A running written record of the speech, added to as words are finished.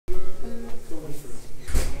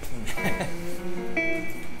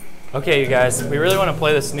Okay, you guys, we really want to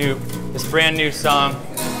play this brand new song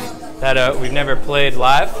that we've never played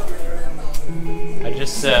live.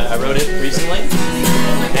 I wrote it recently,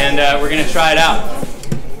 and we're gonna try it out.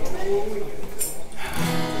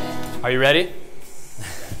 Are you ready?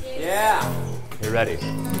 Yeah. You're ready.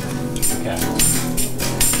 Okay.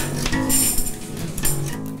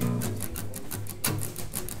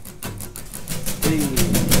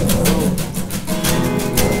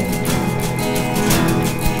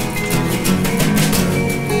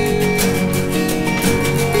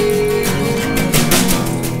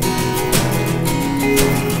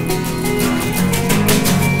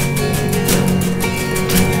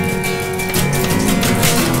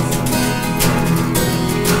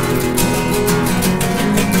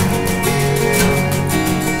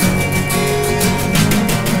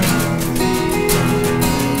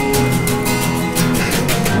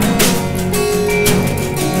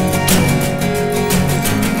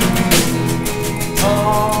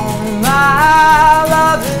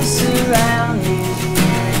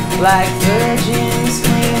 Like virgins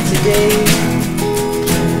clean today,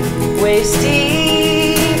 waist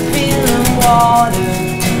deep in the water,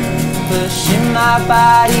 pushing my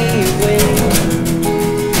body away.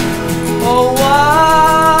 Oh,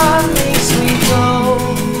 what makes me go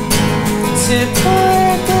to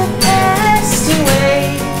put the past away?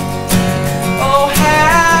 Oh,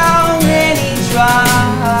 how many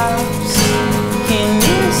drops can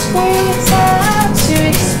you squeeze out to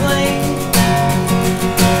explain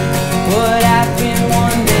what happened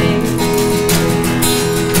one day?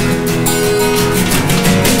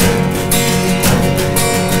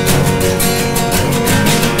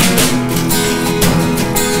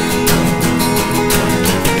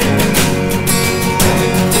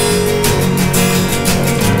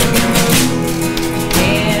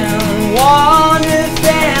 And one of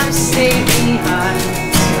them stayed behind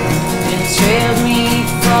and trailed me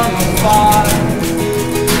from afar.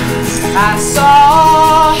 I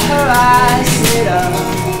saw her eyes lit up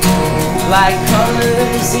like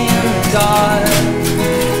colors in the dark.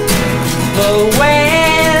 But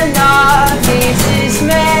when our faces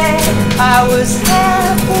met, I was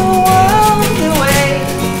half the world away.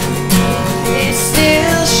 It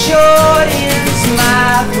still shortens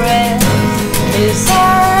my breath as I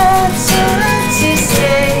turn to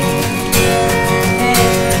stay.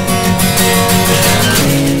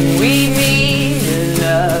 And we meet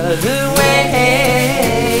another way.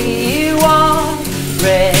 You won't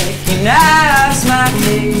recognize my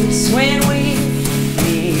face when we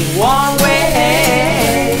meet one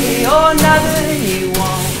way or another.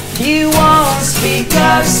 You won't speak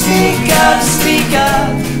up, speak up, speak up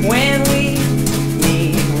when we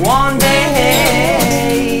meet one day.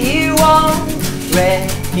 You won't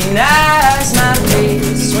recognize my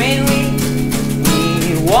face when we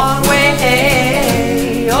meet one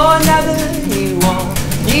way or another.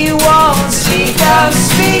 You won't speak up,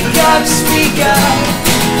 speak up, speak up.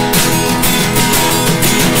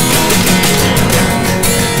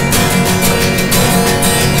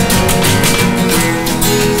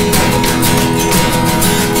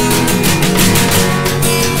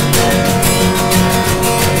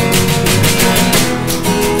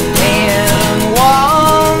 And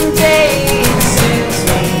one day it suits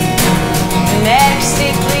me, the next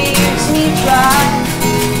it leaves me dry.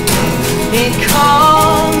 It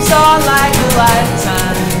comes on like a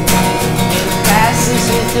lifetime and passes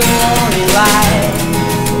with the morning light.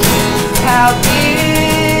 How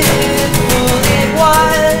beautiful it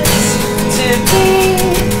was to be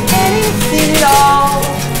anything at all.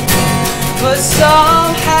 But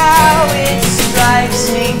somehow it strikes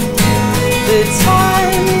me the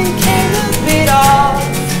timing came a bit off.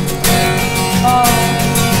 Oh,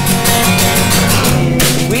 and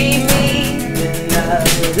we meet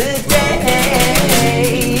another day.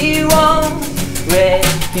 You won't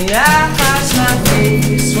recognize my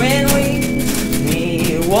face when we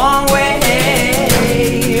meet one way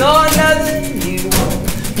or another.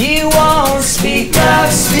 You won't speak up,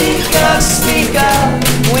 speak up, speak up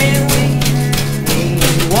when we meet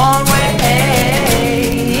one way.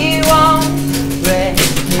 You won't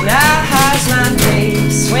recognize my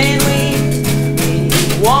face when we meet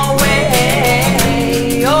one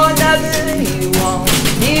way or another.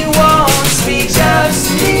 You won't speak up,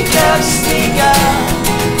 speak up, speak up.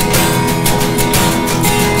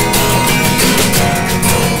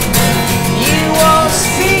 You won't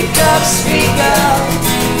speak up, speak up.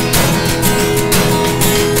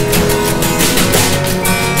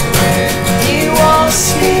 You won't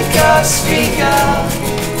speak up, speak up.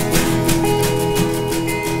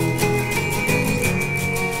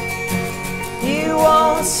 You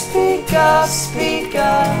won't speak up, speak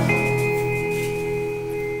up.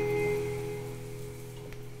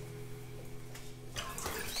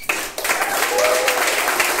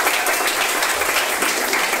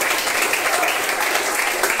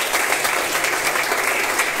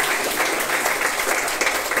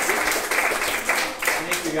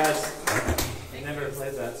 I've never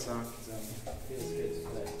played that song, so it feels good to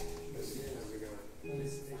play.